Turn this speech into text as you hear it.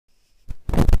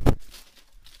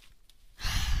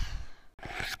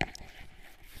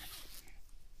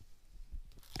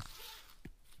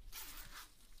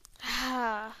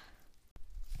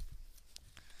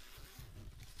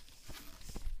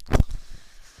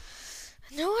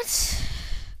it.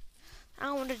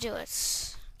 I want to do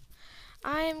it.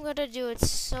 I'm gonna do it.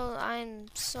 I'm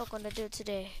so gonna do it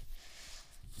today.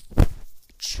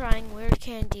 Trying weird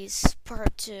candies,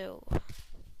 part 2.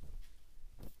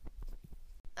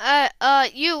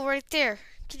 You right there.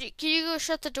 Can you go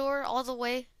shut the door all the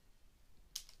way?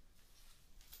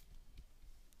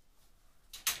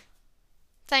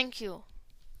 Thank you.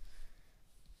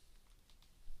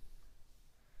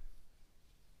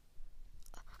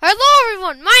 Hello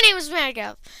everyone, my name is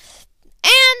Magav.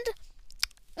 And,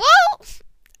 well,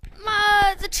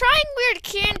 the Trying Weird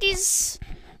Candies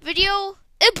video,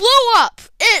 it blew up.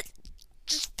 It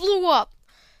just blew up.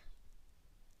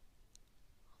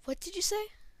 What did you say?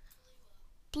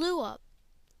 Blew up.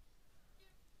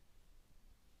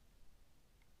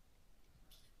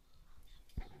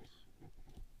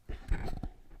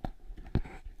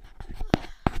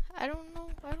 I don't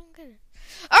know. I don't get it.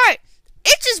 Alright,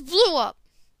 it just blew up.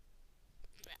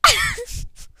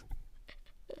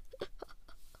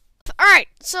 Alright,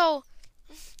 so,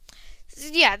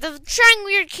 yeah, the Trying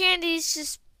Weird Candies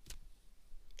just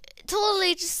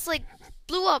totally just, like,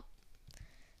 blew up.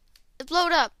 It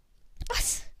blowed up.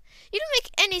 What? You don't make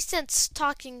any sense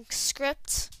talking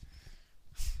script.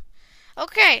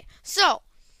 Okay, so,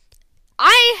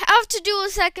 I have to do a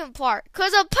second part,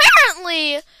 because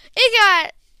apparently it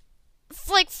got,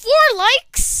 like, 4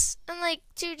 likes and, like,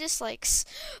 2 dislikes.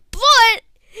 But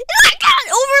I got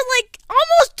over, like,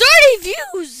 almost 30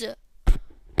 views.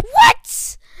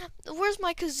 What? Where's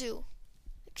my kazoo?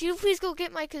 Can you please go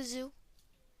get my kazoo?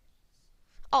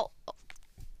 Oh.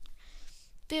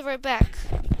 Be right back.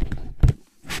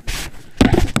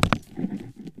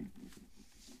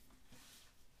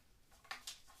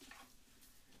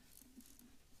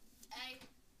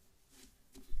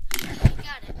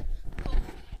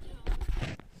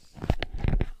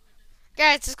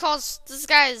 Guys, this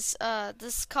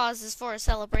cause is for a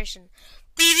celebration.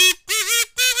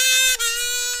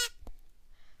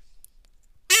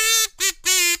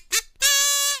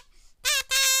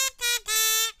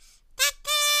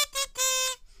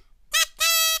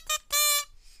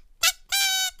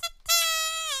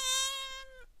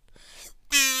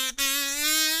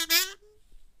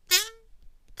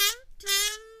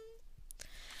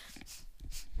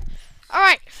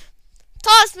 Alright,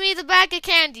 toss me the bag of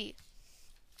candy.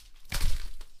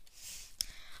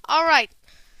 Alright,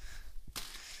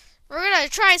 we're gonna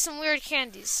try some weird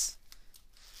candies.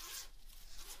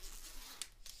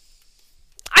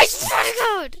 I swear to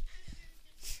God!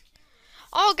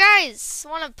 Oh, guys,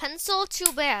 want a pencil?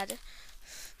 Too bad.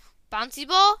 Bouncy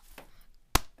ball?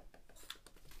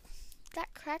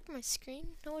 That cracked my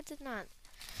screen? No, it did not.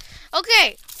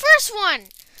 Okay, first one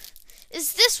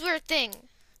is this weird thing.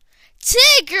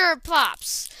 Tigger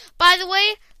Pops. By the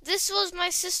way, this was my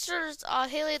sister's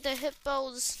Haley the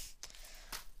Hippo's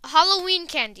Halloween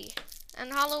candy.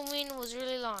 And Halloween was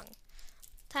really long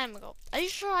time ago. Are you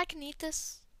sure I can eat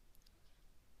this?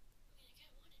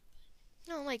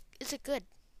 No, like, is it good?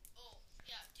 Oh,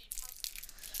 yeah, dude, they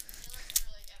last for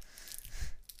like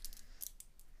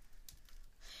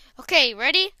ever. Okay,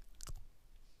 ready?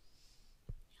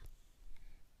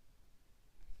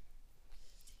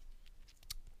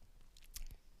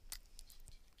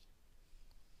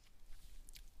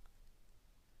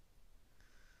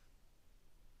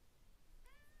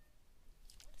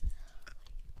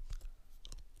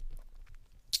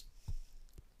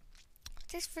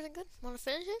 Tastes pretty good. Want to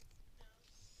finish it?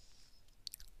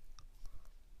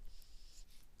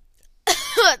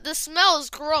 The smell is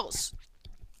gross.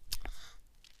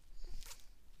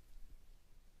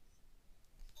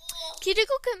 Can you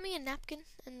go get me a napkin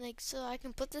and like so I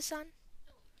can put this on? No,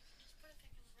 just put it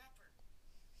back in the wrapper.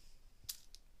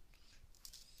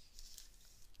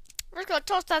 We're gonna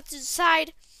toss that to the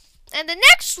side. And the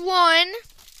next one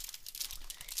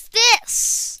is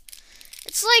this.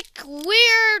 It's like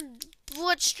weird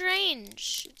but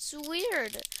strange. It's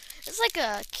weird. It's like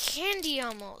a candy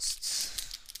almost.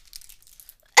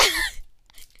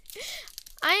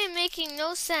 I am making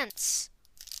no sense.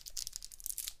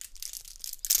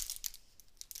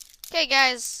 Okay,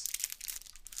 guys.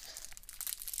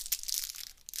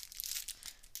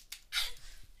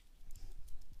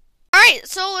 Alright,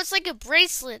 so it's like a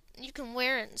bracelet. You can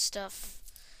wear it and stuff.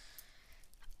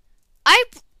 I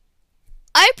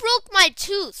broke my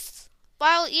tooth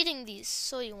while eating these.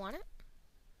 So you want it?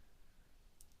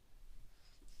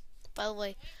 By the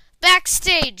way,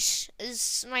 backstage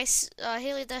is my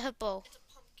Haley the Hippo. It's a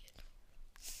pumpkin.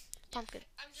 Pumpkin.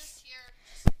 Yeah, I'm just here.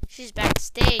 She's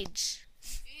backstage.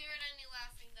 If you heard any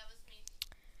laughing, that was me.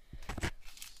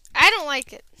 I don't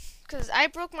like it, 'cause I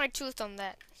broke my tooth on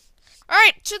that.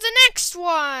 Alright, to the next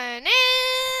one.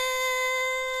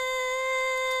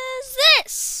 is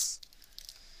this?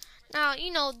 Now,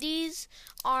 you know, these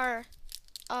are,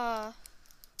 or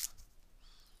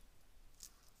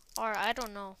I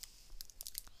don't know.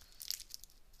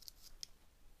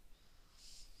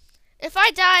 If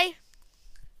I die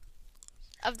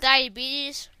of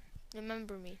diabetes,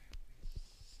 remember me.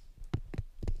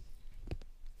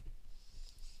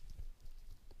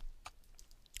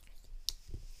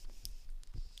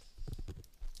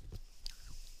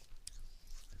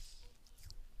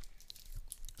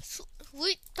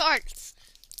 Sweet tarts.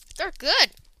 They're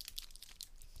good.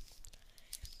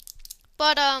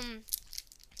 But,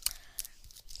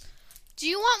 do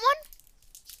you want one?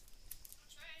 I'll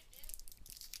try it, dude.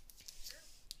 Sure.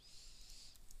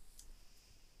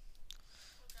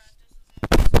 Oh god,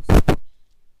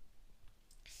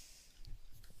 this is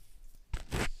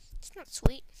it. It's not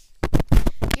sweet.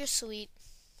 You're sweet.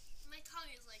 My tongue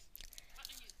is like, what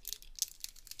are you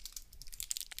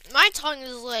eating? My tongue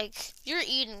is like, you're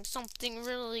eating something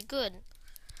really good.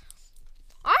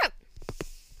 Alright.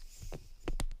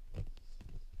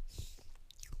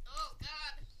 Oh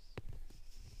god.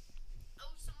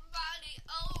 Oh somebody,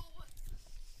 oh.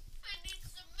 I need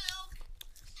some milk.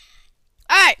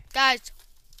 Alright, guys.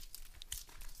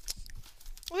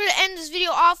 We're going to end this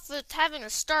video off with having a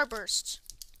starburst.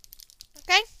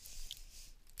 Okay?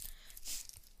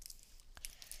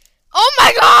 Oh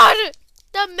my god!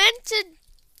 Demented.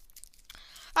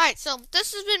 Alright, so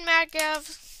this has been Mad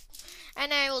Gav.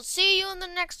 And I will see you in the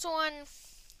next one.